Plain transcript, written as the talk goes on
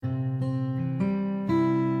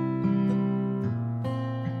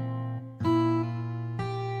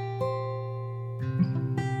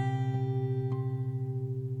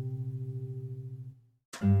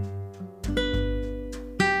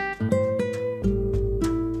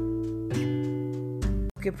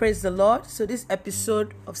Okay, praise the Lord. So this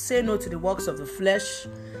episode of Say No to the Works of the Flesh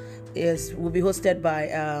will be hosted by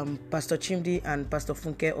Pastor Chimdi and Pastor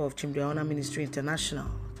Funke of Chimdi Honor Ministry International.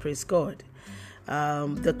 Praise God.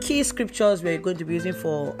 The key scriptures we're going to be using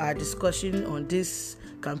for our discussion on this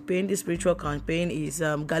campaign, this spiritual campaign, is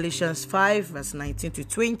Galatians 5 verse 19 to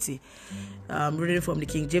 20. Reading from the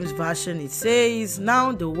King James Version, it says,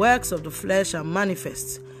 "Now the works of the flesh are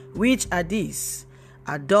manifest, which are these: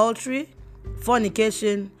 adultery,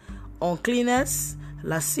 fornication, uncleanness,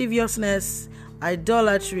 lasciviousness,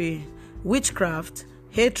 idolatry, witchcraft,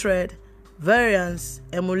 hatred, variance,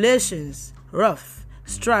 emulations, wrath,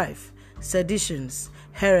 strife, seditions,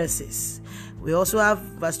 heresies." We also have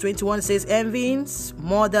verse 21 says, "Envyings,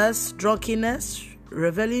 murders, drunkenness,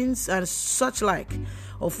 revelings, and such like,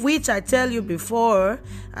 of which I tell you before,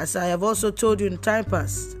 as I have also told you in time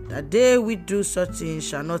past, that they which do such things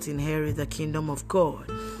shall not inherit the kingdom of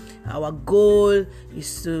God." Our goal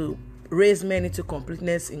is to raise men into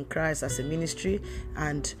completeness in Christ as a ministry,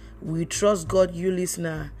 and we trust God, you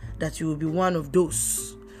listener, that you will be one of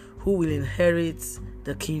those who will inherit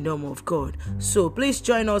the kingdom of God. So please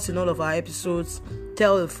join us in all of our episodes.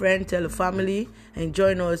 Tell a friend, tell a family, and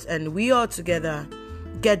join us, and we all together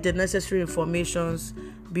get the necessary informations,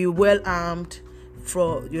 be well armed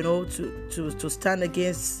for to stand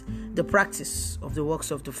against the practice of the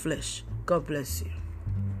works of the flesh. God bless you.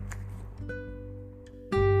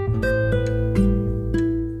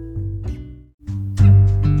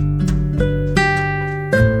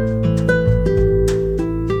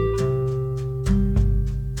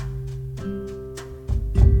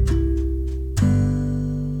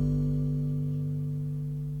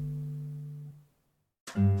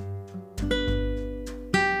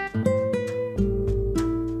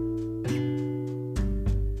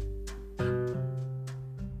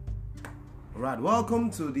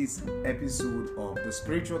 Welcome to this episode of the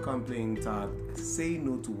spiritual campaign tagged "Say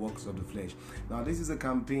No to Works of the Flesh." Now, this is a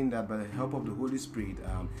campaign that, by the help of the Holy Spirit,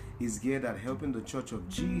 is geared at helping the Church of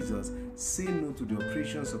Jesus say no to the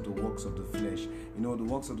operations of the works of the flesh. You know, the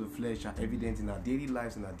works of the flesh are evident in our daily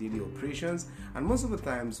lives and our daily operations, and most of the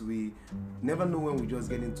times we never know when we just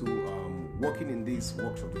get into working in these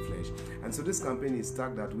works of the flesh. And so this campaign is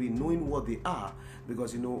tagged that we knowing what they are,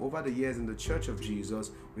 because over the years in the Church of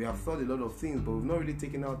Jesus, we have thought a lot of things, but we've not really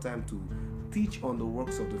taken our time to teach on the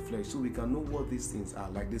works of the flesh so we can know what these things are.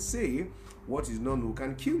 Like they say, what is not known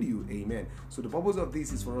can kill you. Amen. So the purpose of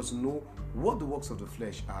this is for us to know what the works of the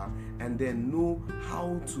flesh are, and then know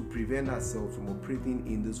how to prevent ourselves from operating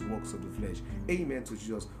in these works of the flesh. Amen to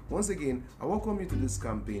Jesus. Once again, I welcome you to this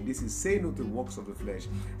campaign. This is Say No to the Works of the Flesh.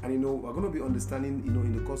 And we're going to be understanding,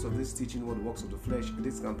 in the course of this teaching, what the works of the flesh, in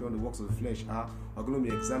this campaign, the works of the flesh are. We're going to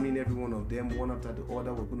be examining every one of them one after the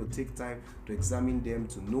other. We're going to take time to examine them,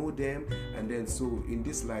 to know them, and then so in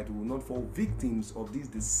this light we will not fall victims of these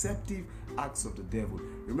deceptive acts of the devil.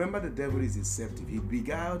 Remember, the devil is deceptive. He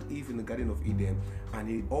beguiled Eve in the Garden of Eden, and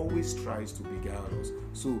he always tries to beguile us.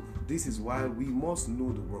 So this is why we must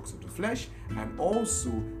know the works of the flesh, and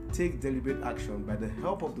also take deliberate action by the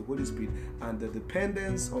help of the Holy Spirit and the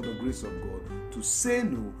dependence of the grace of God to say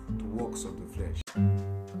no to works of the flesh.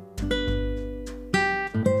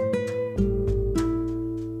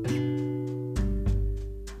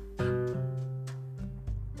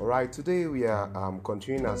 Alright, today we are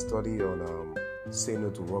continuing our study on Say No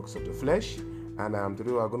to Works of the Flesh, and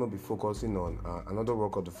today we are going to be focusing on another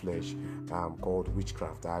work of the flesh called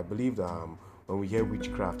witchcraft. I believe that when we hear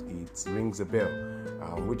witchcraft, it rings a bell.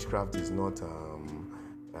 Witchcraft is not a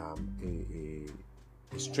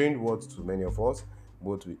strange word to many of us,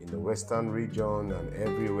 both in the Western region and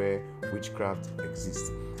everywhere. Witchcraft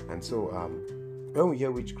exists, and so when we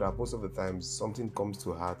hear witchcraft, most of the times something comes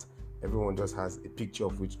to heart. Everyone just has a picture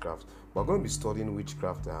of witchcraft. We're going to be studying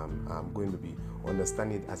witchcraft. I'm going to be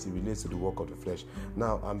understanding it as it relates to the work of the flesh.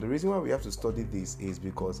 Now, the reason why we have to study this is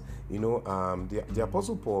because, the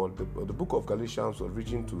Apostle Paul, the book of Galatians was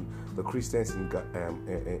written to the Christians in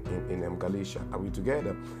Galatia. Are we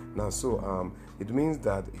together? Now, so it means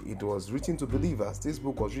that it was written to believers. This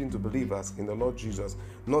book was written to believers in the Lord Jesus,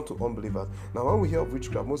 not to unbelievers. Now, when we hear of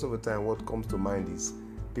witchcraft, most of the time what comes to mind is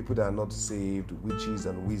people that are not saved, witches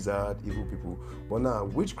and wizards, evil people. But now,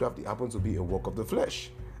 witchcraft happens to be a work of the flesh,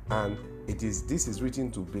 and this is written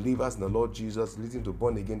to believers in the Lord Jesus, written to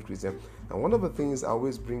born again Christians. And one of the things I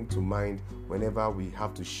always bring to mind whenever we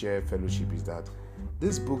have to share fellowship is that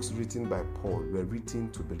these books written by Paul were written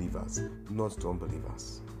to believers, not to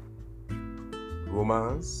unbelievers.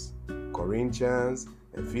 Romans, Corinthians,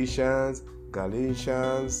 Ephesians,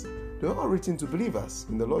 Galatians, they were all written to believers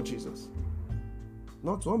in the Lord Jesus,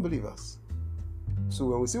 not to unbelievers. So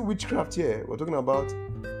when we say witchcraft here, we're talking about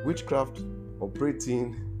Witchcraft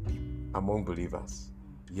operating among believers.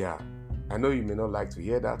 Yeah, I know you may not like to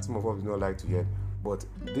hear that. Some of us do not like to hear, but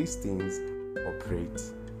these things operate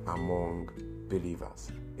among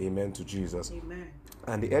believers. Amen to Jesus. Amen.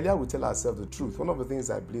 And the earlier we tell ourselves the truth, one of the things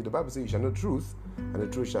I believe, the Bible says you shall know truth, and the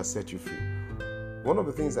truth shall set you free. One of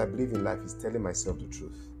the things I believe in life is telling myself the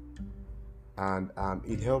truth. And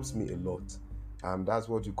it helps me a lot. That's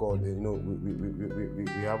what you call, we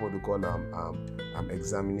have what we call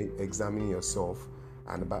examining yourself.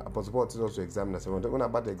 And Apostle Paul tells us to examine ourselves. We're talking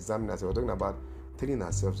about examining ourselves. We're talking about telling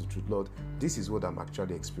ourselves the truth. Lord, this is what I'm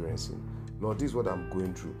actually experiencing. Lord, this is what I'm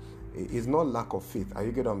going through. It's not lack of faith. Are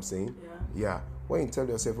you get what I'm saying? Yeah. When you tell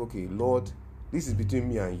yourself, okay, Lord, this is between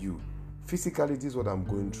me and you. Physically, this is what I'm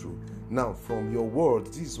going through. Now, from your word,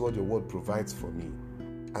 this is what your word provides for me.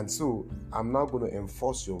 And so, I'm now going to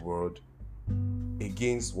enforce your word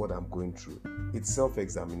against what I'm going through. It's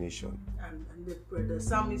self-examination. And the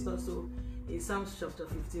psalmist also, in Psalms chapter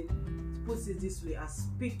 15, puts it this way, as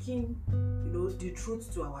speaking, the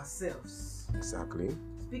truth to ourselves. Exactly.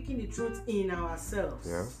 Speaking the truth in ourselves.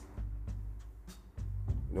 Yeah.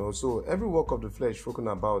 So every work of the flesh spoken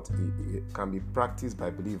about it can be practiced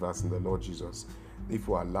by believers in the Lord Jesus if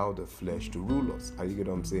we allow the flesh to rule us. Are you get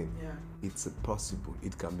what I'm saying? Yeah. It's possible.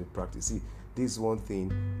 It can be practiced. See, this is one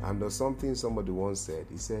thing, and there's something somebody once said.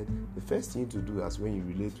 He said, the first thing to do is when you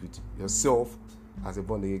relate with yourself as a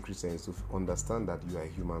born-again Christian is to understand that you are a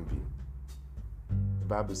human being. The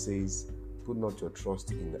Bible says, put not your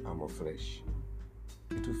trust in the arm of flesh.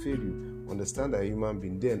 It will fail you. Understand that you're a human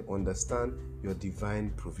being, then understand your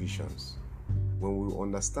divine provisions. When we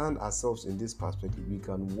understand ourselves in this perspective, we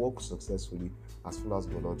can walk successfully as followers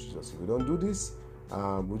of the Lord Jesus. If we don't do this,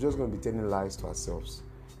 we're just going to be telling lies to ourselves.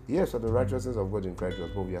 Yes, for the righteousness of God in Christ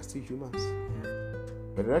Jesus, but we are still humans.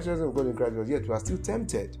 But the righteousness of God in Christ Jesus, yet we are still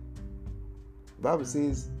tempted. The Bible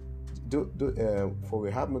says, for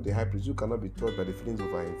we have not a high priest who cannot be touched by the feelings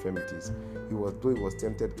of our infirmities. Though he was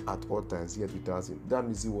tempted at all times, yet without sin. That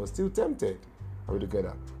means he was still tempted. Are we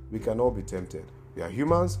together? We can all be tempted. We are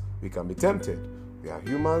humans, we can be tempted. We are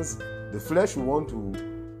humans. The flesh will want to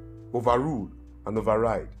overrule and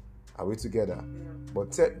override. Are we together? Yeah.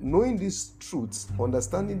 But knowing these truths,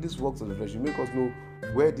 understanding these works of the flesh, will make us know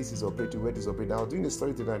where this is operating, where this is operating. I was doing a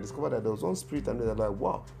study today and I discovered that there was one spirit, and they're like,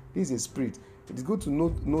 wow, this is a spirit. It is good to know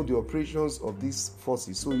the operations of these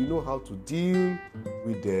forces, so you know how to deal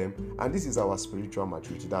with them. And this is our spiritual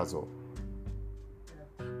maturity. That's all.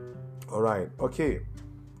 All right. Okay.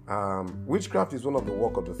 Witchcraft is one of the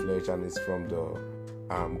work of the flesh, and it's from the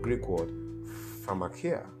Greek word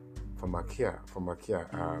pharmakia.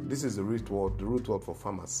 This is the root word for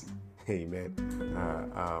pharmacy. Amen.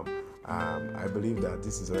 I believe that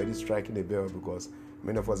this is already striking a bell, because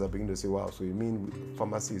many of us are beginning to say, wow, so you mean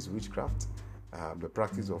pharmacy is witchcraft? The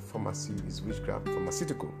practice of pharmacy is witchcraft.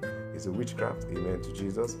 Pharmaceutical is a witchcraft. Amen to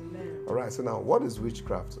Jesus. Amen. All right, so now what is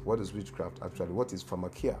witchcraft? What is witchcraft actually? What is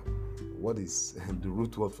pharmakia? What is the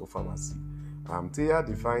root word for pharmacy? Thea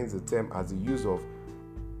defines the term as the use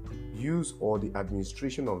or the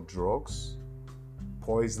administration of drugs,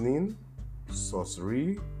 poisoning,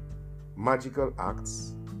 sorcery, magical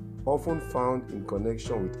acts, often found in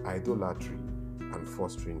connection with idolatry and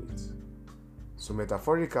fostering it. So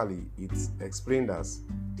metaphorically, it's explained as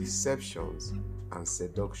deceptions and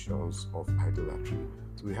seductions of idolatry.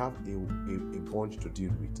 So we have a bunch to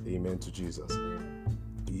deal with. Amen to Jesus.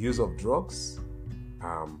 The use of drugs,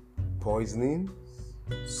 poisoning,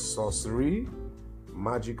 sorcery,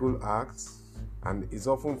 magical acts, and is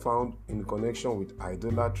often found in connection with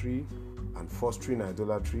idolatry and fostering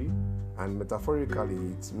idolatry. And metaphorically,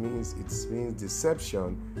 it means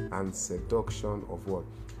deception and seduction of what?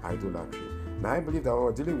 Idolatry. Now, I believe that when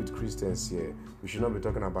we're dealing with Christians here, we should not be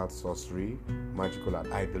talking about sorcery, magical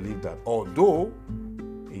art. I believe that although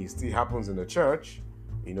it still happens in the church,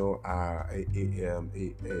 a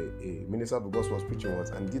minister of the gospel was preaching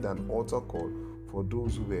once and did an altar call for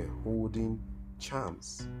those who were holding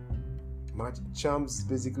charms. Charms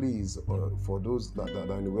basically is for those that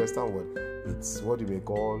are in the Western world, it's what you may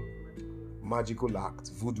call magical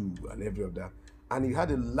act, voodoo, and every of that. And he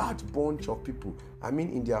had a large bunch of people,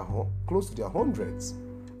 in their close to their hundreds,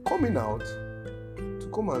 coming out to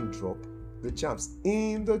come and drop the charms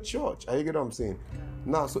in the church. Are you get what I'm saying?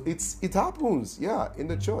 Now, so it happens, in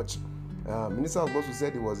the church. Minister of Gospel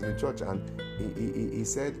said he was in the church, and he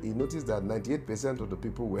said he noticed that 98% of the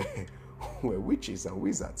people were witches and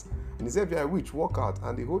wizards. And he said, if you're a witch, walk out.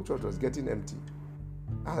 And the whole church was getting empty.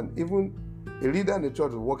 And even a leader in the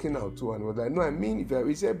church was walking out too, and was like, no,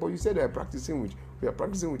 he said, but you said they are practicing witch. We are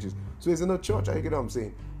practicing witches. So it's in a church. I get what I'm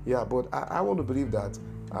saying. Yeah, but I want to believe that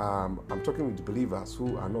I'm talking with believers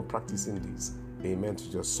who are not practicing this. Amen.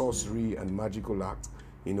 To just sorcery and magical act.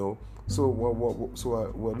 So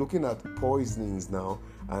we're looking at poisonings now,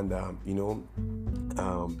 and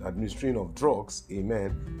administering of drugs.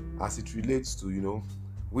 Amen. As it relates to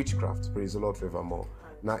witchcraft. Praise the Lord forevermore.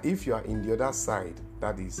 Now, if you are in the other side,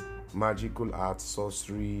 that is magical art,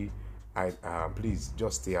 sorcery, please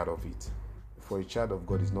just stay out of it. For a child of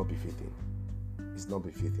God, it's not befitting. It's not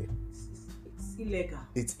befitting. It's illegal.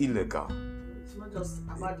 It's illegal. It's not just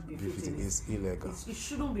about befitting. It's illegal. It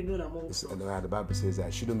shouldn't be known amongst us. The Bible says that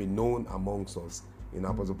it shouldn't be known amongst us.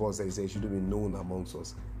 Apostle Paul says it shouldn't be known amongst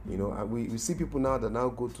us. And we see people now that now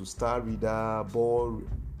go to star reader, ball,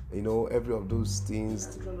 every of those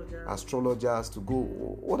things, astrologers to go.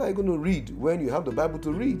 What are you going to read when you have the Bible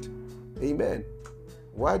to read? Amen.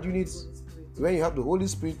 Why do you need, when you have the Holy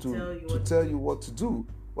Spirit to tell you what to do?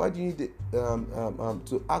 Why do you need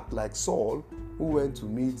to act like Saul, who went to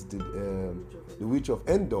meet the witch of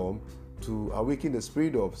Endor to awaken the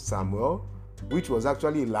spirit of Samuel, which was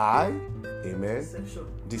actually a lie? Amen.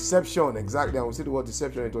 Deception. Exactly. I will say the word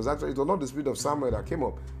deception. It was not the spirit of Samuel that came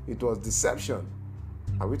up. It was deception.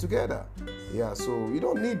 Are we together? Yeah. So you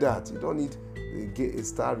don't need that. You don't need a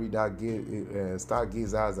star reader,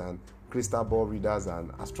 stargazers, and crystal ball readers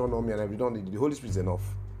and astronomy and everything. You don't need. The Holy Spirit is enough.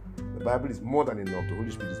 The Bible is more than enough. The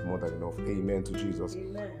Holy Spirit is more than enough. Amen to Jesus.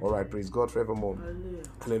 Amen. All right. Praise God forevermore. Hallelujah.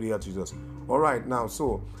 Hallelujah to Jesus. All right. Now,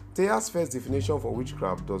 so Thea's first definition for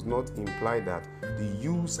witchcraft does not imply that the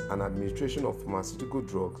use and administration of pharmaceutical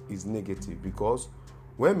drugs is negative, because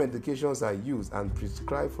when medications are used and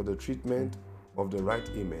prescribed for the treatment of the right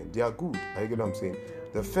ailment, they are good. Are you get what I'm saying?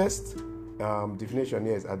 The first definition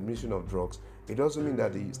here is administration of drugs. It doesn't mean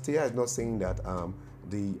that Thea is not saying that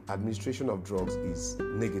the administration of drugs is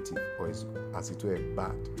negative or is, as it were,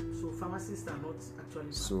 bad. So pharmacists are not actually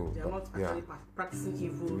bad. So, they are not actually practicing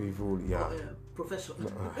evil yeah. Profession.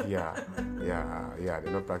 Yeah,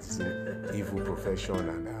 they're not practicing evil profession,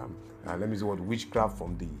 and let me say what witchcraft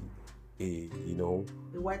from the a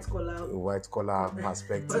white collar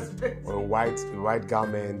perspective, or a white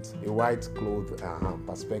garment, a white cloth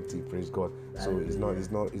perspective. Praise God. So it's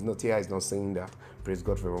not Tia is not saying that. Praise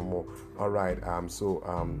God forevermore. All right.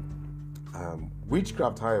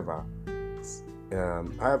 Witchcraft, however,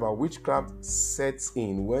 witchcraft sets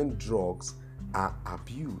in when drugs are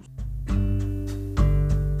abused.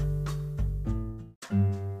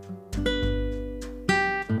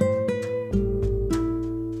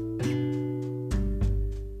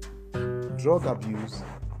 Drug abuse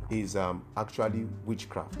is actually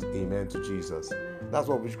witchcraft. Amen to Jesus. That's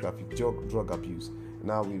what witchcraft is, drug abuse.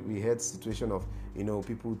 Now we had situation of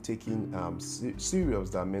people taking cereals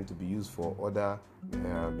that are meant to be used for other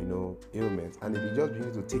ailments, and if you just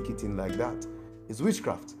begin to take it in like that, it's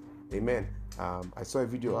witchcraft. Amen. I saw a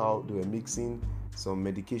video how they were mixing some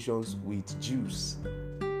medications with juice,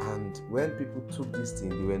 and when people took this thing,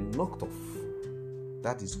 they were knocked off.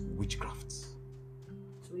 That is witchcraft.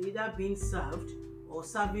 So either being served or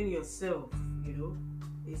serving yourself,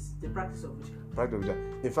 is the practice of witchcraft.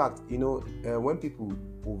 In fact, when people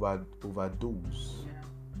overdose,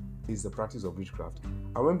 is the practice of witchcraft.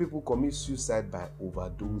 And when people commit suicide by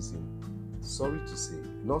overdosing, it's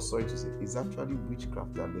actually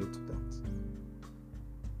witchcraft that led to that.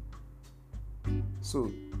 So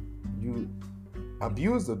you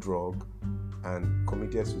abused the drug and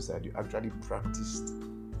committed suicide. You actually practiced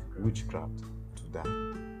witchcraft to that.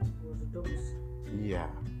 It was a dose. Yeah.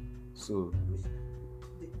 So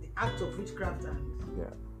the act of witchcraft and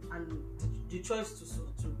the choice to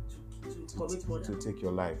commit murder, to take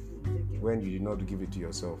your life when you did not give it to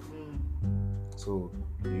yourself. So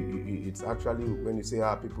it's actually when you say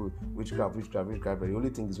people witchcraft, the only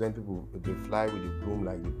thing is when people they fly with a broom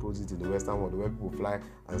like they pose it in the Western world, where people fly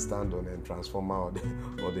and stand on a transformer or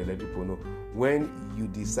they let people know. When you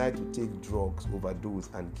decide to take drugs, overdose,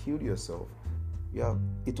 and kill yourself,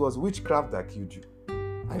 it was witchcraft that killed you.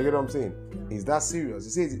 You get what I'm saying? Is that serious?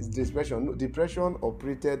 It says it's depression. No, depression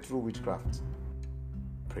operated through witchcraft.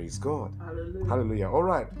 Praise God. Hallelujah. All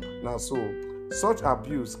right. Now, so such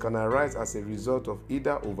abuse can arise as a result of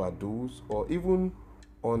either overdose or even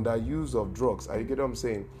underuse of drugs. You get what I'm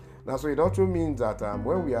saying? Now, so it also means that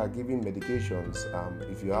when we are giving medications,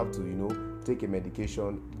 if you have to, take a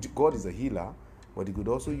medication, God is a healer, but He could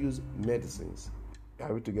also use medicines.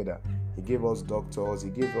 Are we together? He gave us doctors. He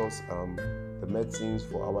gave us the medicines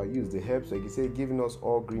for our use. The herbs, like He said, giving us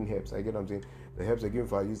all green herbs. I get what I'm saying? The herbs are given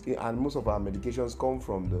for our use, and most of our medications come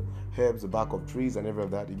from the herbs, the bark of trees, and every of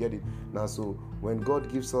that. You get it? Now, so when God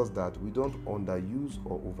gives us that, we don't underuse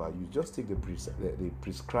or overuse. Just take the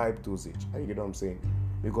prescribed dosage. You get what I'm saying?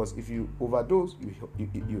 Because if you overdose,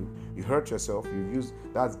 you hurt yourself. You use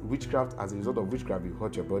that's witchcraft. As a result of witchcraft, you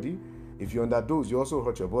hurt your body. If you underdose, you also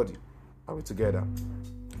hurt your body. Are we together?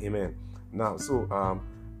 Amen. Now, so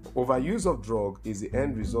overuse of drug is the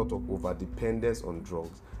end result of overdependence on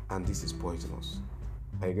drugs, and this is poisonous.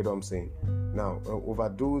 You get what I'm saying? Now,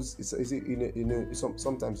 overdose is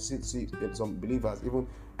sometimes see some believers, even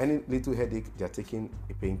any little headache, they're taking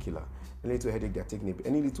a painkiller. Any little headache, they're taking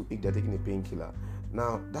any little ache, they're taking a painkiller.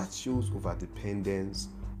 Now, that shows overdependence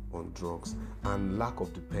on drugs and lack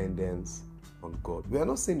of dependence on God. We are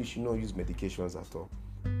not saying you should not use medications at all.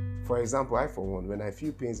 For example, I, for one, when I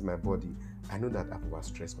feel pains in my body, I know that I've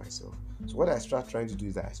overstressed myself. So what I start trying to do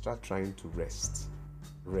is that I start trying to rest.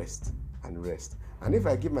 And if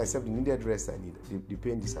I give myself the needed rest I need, the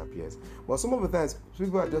pain disappears. But some of the times,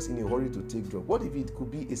 people are just in a hurry to take drugs. What if it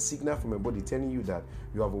could be a signal from your body telling you that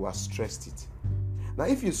you have overstressed it? Now,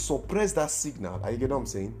 if you suppress that signal, you get what I'm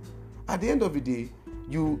saying? At the end of the day,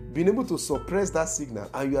 you've been able to suppress that signal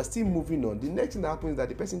and you are still moving on. The next thing that happens is that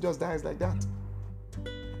the person just dies like that.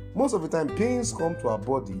 Most of the time, pains come to our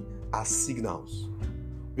body as signals.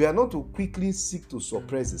 We are not to quickly seek to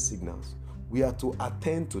suppress the signals. We are to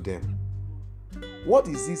attend to them. What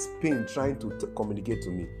is this pain trying to communicate to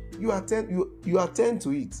me? You attend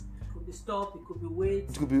to it. It could be stop, it could be wait,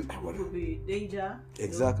 it could be danger.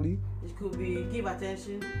 Exactly. It could be give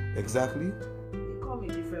attention. Exactly. They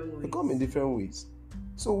come in different ways.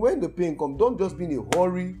 So when the pain comes, don't just be in a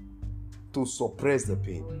hurry to suppress the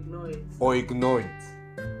pain or ignore it.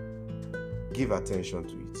 Give attention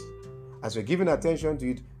to it. As you're giving attention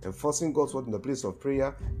to it, enforcing God's word in the place of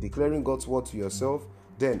prayer, declaring God's word to yourself,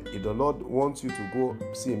 then if the Lord wants you to go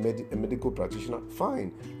see a medical practitioner,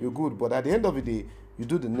 fine, you're good. But at the end of the day, you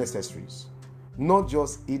do the necessaries. Not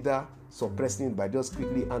just either suppressing it by just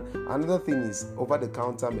quickly. And another thing is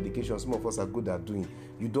over-the-counter medication. Some of us are good at doing.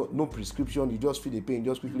 You don't no prescription. You just feel the pain.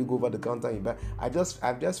 Just quickly go over the counter and buy. I just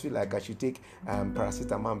feel like I should take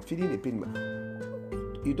paracetamol. I'm feeling the pain.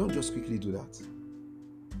 You don't just quickly do that.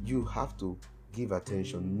 You have to give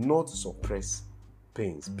attention, not suppress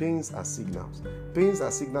pains. Pains are signals. Pains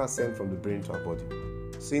are signals sent from the brain to our body,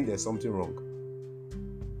 saying there's something wrong,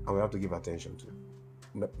 and we have to give attention to it.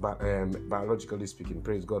 Biologically speaking,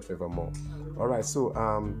 praise God forevermore. All right, so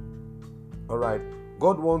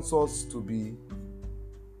God wants to be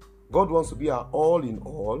our all in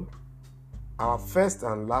all, our first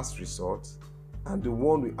and last resort, and the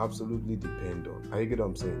one we absolutely depend on. Are you get what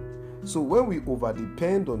I'm saying? So when we over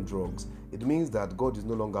depend on drugs, it means that God is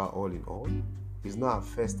no longer our all in all. He's not our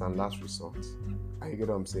first and last resort. Are you getting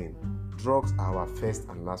what I'm saying? Drugs are our first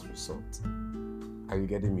and last resort. Are you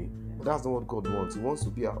getting me? But that's not what God wants. He wants to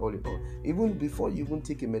be our all in all. Even before you even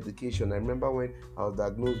take a medication, I remember when I was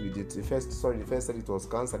diagnosed with it, the first said it was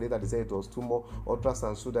cancer, later they said it was tumor,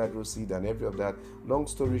 ultrasound, pseudohydroseed, and every of that. Long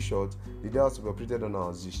story short, the day I was operated on, I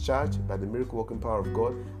was discharged by the miracle working power of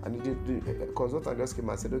God, and the consultant just came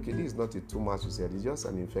and said, okay, this is not a tumor, she said, it's just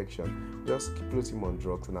an infection. Just place him on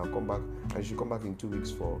drugs and I'll come back, and you should come back in 2 weeks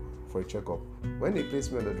for a checkup. When they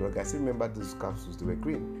placed me on the drug, I still remember those capsules, they were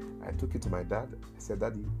green. I took it to my dad. I said,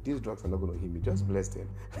 Daddy, these drugs are not going to heal me. Just bless them.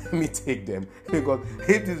 Let me take them. Because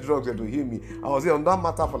if these drugs are to heal me, I was here on that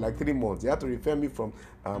matter for like 3 months. They had to refer me from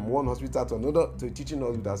one hospital to another, to a teaching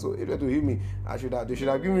hospital. So if they had to heal me, they should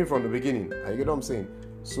have given me from the beginning. You get what I'm saying?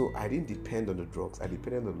 So I didn't depend on the drugs. I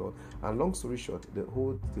depended on the Lord. And long story short, the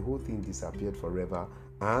whole thing disappeared forever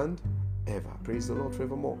and ever. Praise the Lord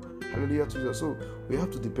forevermore. Hallelujah to Jesus. So we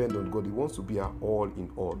have to depend on God. He wants to be our all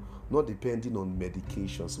in all, not depending on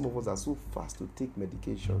medication. Some of us are so fast to take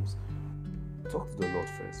medications. Talk to the Lord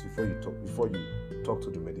first before you talk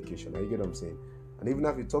to the medication. You get what I'm saying? And even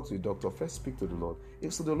if you talk to the doctor, first speak to the Lord.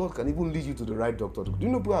 If so, the Lord can even lead you to the right doctor. Do you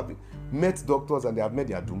know people have met doctors and they have met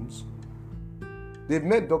their dooms? They've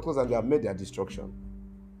met doctors and they have met their destruction.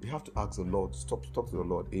 You have to ask the Lord. Talk to the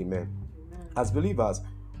Lord. Amen. As believers,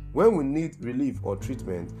 when we need relief or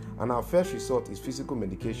treatment and our first resort is physical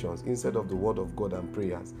medications instead of the word of God and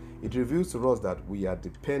prayers, it reveals to us that we are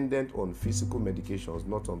dependent on physical medications,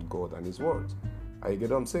 not on God and His word. You get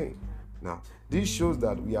what I'm saying? Now, this shows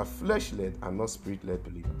that we are flesh-led and not spirit-led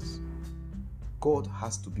believers. God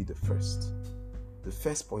has to be the first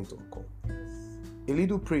point of call. A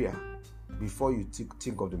little prayer before you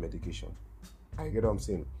think of the medication. You get what I'm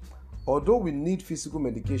saying? Although we need physical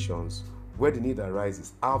medications, where the need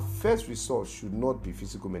arises, our first resort should not be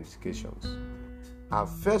physical medications. Our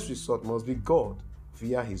first resort must be God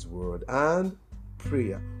via His word and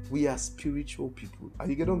prayer. We are spiritual people.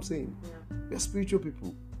 You get what I'm saying? Yeah. We are spiritual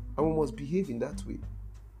people and we must behave in that way.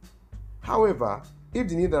 However, if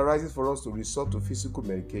the need arises for us to resort to physical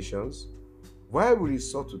medications, While we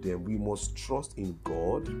resort to them, we must trust in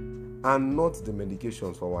God and not the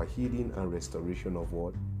medications for our healing and restoration of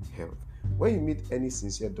what? Health. When you meet any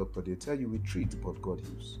sincere doctor, they tell you we treat, but God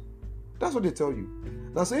heals. That's what they tell you.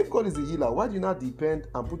 Now, so if God is the healer, why do you not depend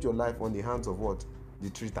and put your life on the hands of what? The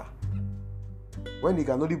treater. When he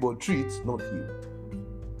can only but treat, not heal.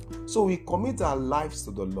 So we commit our lives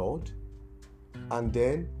to the Lord, and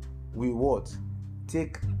then we what?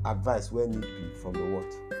 Take advice where need be from the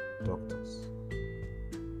what? Doctors.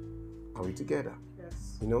 Are we together?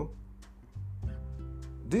 Yes. You know?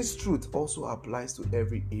 This truth also applies to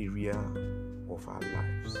every area of our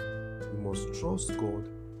lives. We must trust God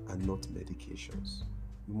and not medications.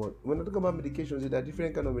 When I talk about medications, there are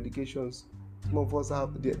different kinds of medications. Some of us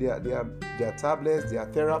have their tablets, their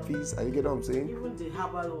therapies. Are you getting what I'm saying? Even the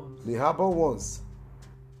herbal ones. The herbal ones.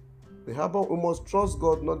 We must trust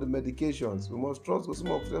God, not the medications. We must trust God.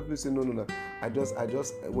 Some of people say, no. I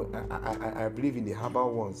believe in the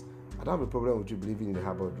herbal ones. I don't have a problem with you believing in the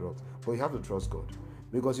herbal drugs, but you have to trust God.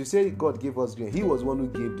 Because you say God gave us green. He was one who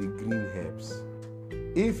gave the green herbs.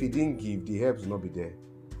 If he didn't give, the herbs will not be there.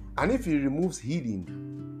 And if he removes healing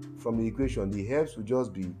from the equation, the herbs will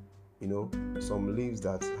just be, some leaves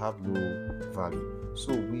that have no value.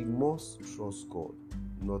 So we must trust God,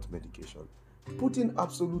 not medication. Putting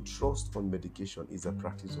absolute trust on medication is a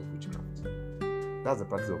practice of witchcraft. That's the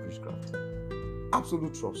practice of witchcraft.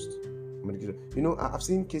 Absolute trust. Medication. I've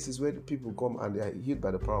seen cases where people come and they are healed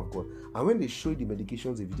by the power of God. And when they show you the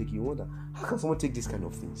medications if you take, you wonder, how can someone take this kind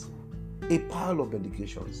of things? A pile of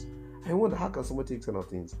medications. I wonder, how can someone take this kind of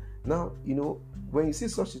things? Now, when you see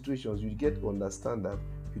such situations, you get to understand that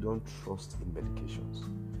you don't trust in medications.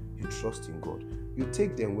 You trust in God. You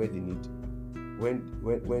take them where they need, when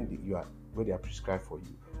they are prescribed for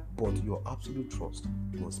you. But your absolute trust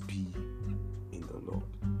must be in the Lord.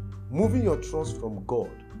 Moving your trust from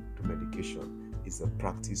God to medication is a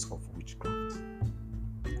practice of witchcraft.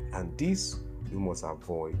 And this we must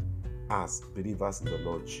avoid as believers in the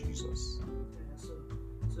Lord Jesus.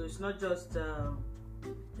 So it's not just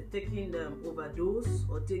taking overdose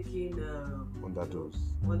or taking underdose,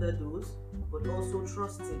 but also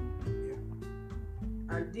trusting.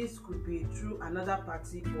 Yeah. And this could be through another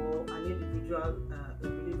party or an individual, a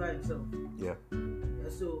believer himself. Yeah.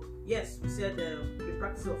 So yes, we said the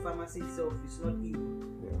practice of pharmacy itself is not evil,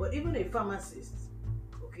 but even a pharmacist,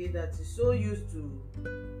 that is so used to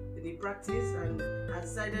the practice and has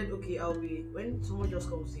decided, when someone just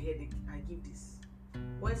comes with a headache, I give this.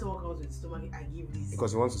 When someone comes with stomach, I give this.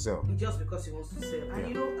 Because he wants to sell. Just because he wants to sell.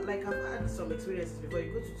 And I've had some experiences before.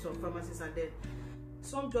 You go to some pharmacies and then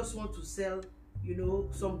some just want to sell,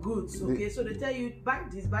 some goods. So they tell you, buy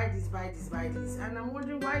this. And I'm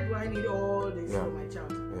wondering, why do I need all this for my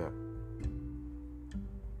child?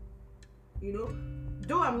 Yeah.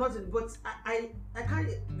 Though I'm not, but I can't,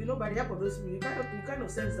 by the help of those people, you kind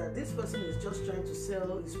of sense that this person is just trying to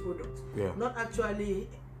sell his product, not actually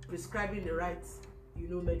prescribing the right,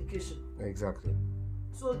 medication. Exactly.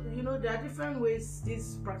 So, there are different ways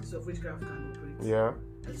this practice of witchcraft can operate. Yeah.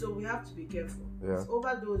 And so we have to be careful. Yeah. It's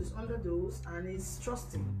overdose, it's underdose, and it's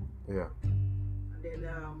trusting. Yeah. And then,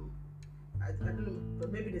 I don't know,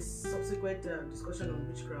 but maybe the subsequent discussion on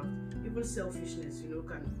witchcraft, even selfishness,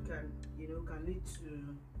 can lead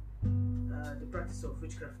to the practice of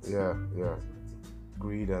witchcraft. Yeah.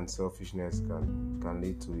 Greed and selfishness can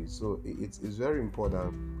lead to it. So it's very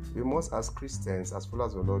important. We must, as Christians, as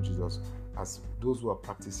followers of the Lord Jesus, as those who are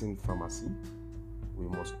practicing pharmacy, we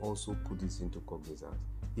must also put this into cognizance.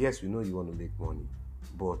 Yes, we know you want to make money,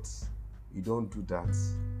 but you don't do that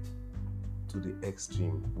to the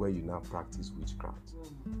extreme where you now practice witchcraft,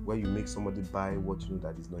 where you make somebody buy what you know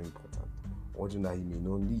that is not important, or what you know that he may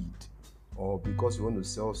not need, or because you want to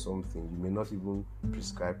sell something, you may not even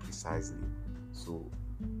prescribe precisely. So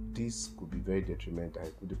this could be very detrimental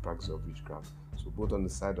to the practice of witchcraft. So both on the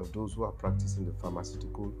side of those who are practicing the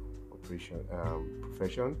pharmaceutical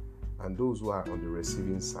profession and those who are on the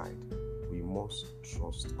receiving side, we must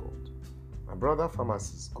trust God. My brother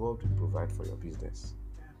pharmacist, God will provide for your business.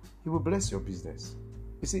 He will bless your business.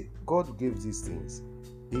 You see, God gave these things.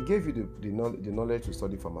 He gave you the knowledge to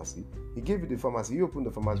study pharmacy. He gave you the pharmacy. You open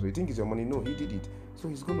the pharmacy. You think it's your money? No, he did it. So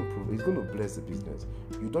he's going to bless the business.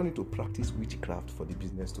 You don't need to practice witchcraft for the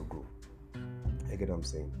business to grow. I get what I'm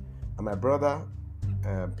saying. And my brother,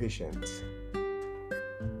 patient,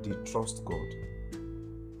 they trust God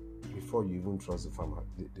before you even trust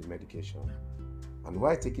the medication. And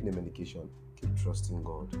while taking the medication, keep trusting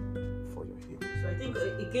God for your healing. So I think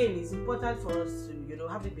again, it's important for us to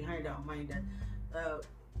have it behind our mind that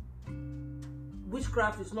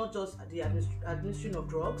witchcraft is not just the administration of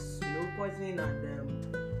drugs, poisoning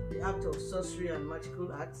and the act of sorcery and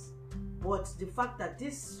magical arts, but the fact that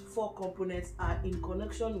these 4 components are in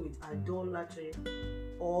connection with idolatry,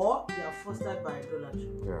 or they are fostered by idolatry.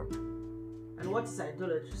 Yeah. And what is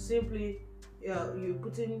idolatry? Simply, you're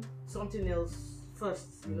putting something else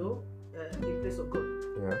first, in place of God.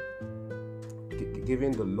 Yeah.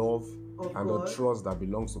 Giving the love of and God, the trust that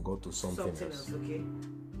belongs to God to something else. Okay.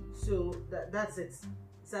 So that's it.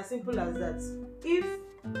 It's as simple as that. If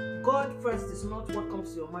God first is not what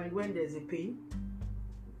comes to your mind when there's a pain,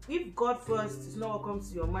 if God first is not what comes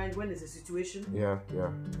to your mind when there's a situation,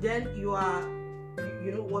 then you are,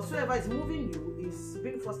 whatsoever is moving you is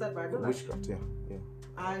being fostered by idolatry. Witchcraft, yeah.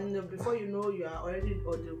 And before you know, you are already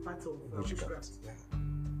on the path of witchcraft. Yeah.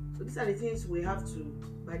 So these are the things we have to,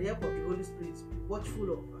 by the help of the Holy Spirit, be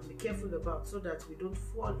watchful of and be careful about, so that we don't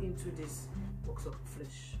fall into these works of the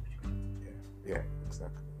flesh. Yeah,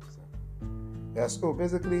 exactly. Yeah, so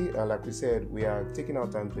basically, like we said, we are taking our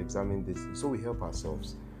time to examine this, so we help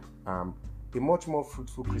ourselves. A much more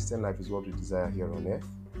fruitful Christian life is what we desire here on earth,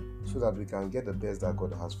 so that we can get the best that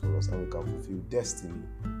God has for us and we can fulfill destiny.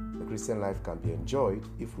 The Christian life can be enjoyed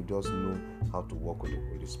if we just know how to walk with the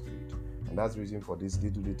Holy Spirit. And that's the reason for this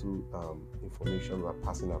little information we are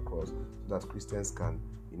passing across, so that Christians can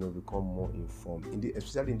become more informed,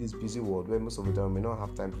 especially in this busy world where most of the time we may not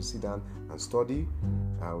have time to sit down and study,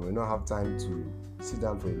 we may not have time to sit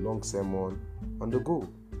down for a long sermon. On the go,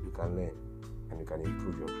 you can learn and you can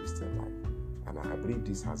improve your Christian life. And I believe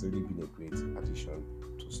this has really been a great addition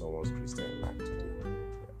to someone's Christian life today.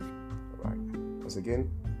 Yeah. All right. Once again,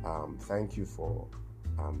 thank you for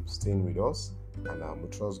staying with us. And we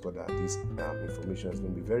trust God that this information is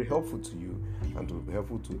going to be very helpful to you and to be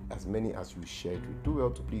helpful to as many as you share it with. Do well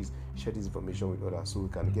to please share this information with others, so we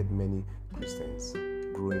can get many Christians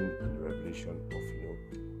growing in the revelation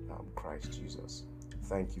of Christ Jesus.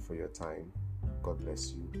 Thank you for your time. God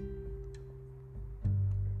bless you.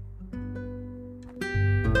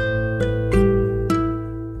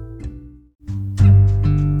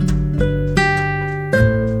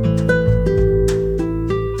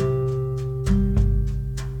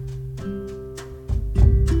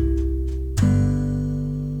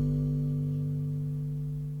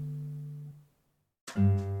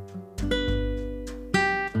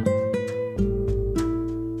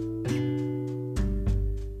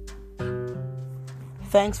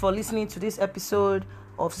 Thanks for listening to this episode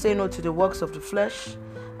of Say No to the Works of the Flesh.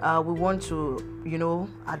 We want to,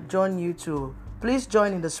 adjourn you to please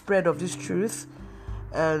join in the spread of this truth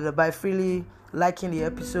by freely liking the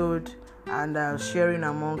episode and sharing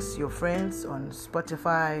amongst your friends on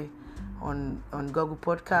Spotify, on Google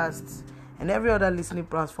Podcasts, and every other listening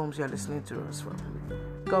platforms you are listening to us from.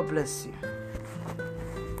 God bless you.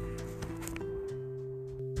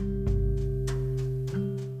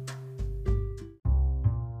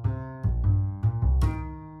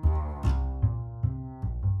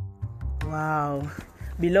 Wow.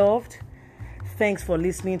 Beloved, thanks for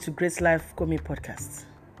listening to Grace Life Komi Podcast.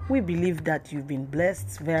 We believe that you've been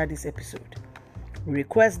blessed via this episode. We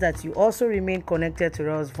request that you also remain connected to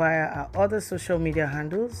us via our other social media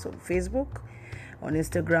handles on Facebook, on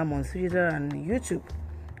Instagram, on Twitter, and YouTube.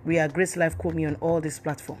 We are Grace Life Komi on all these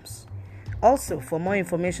platforms. Also, for more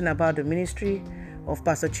information about the ministry of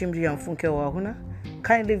Pastor Chimdi and Funke Oahuna,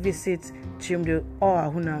 kindly visit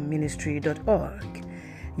chimdioahuna.ministry.org.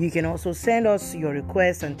 You can also send us your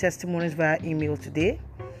requests and testimonies via email today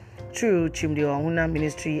through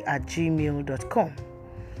chimdioahuna@gmail.com.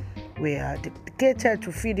 We are dedicated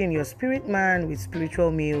to feeding your spirit man with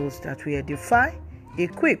spiritual meals that will edify,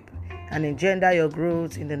 equip, and engender your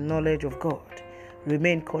growth in the knowledge of God.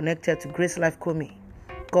 Remain connected to Grace Life Komi.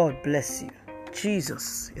 God bless you.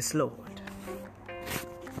 Jesus is Lord.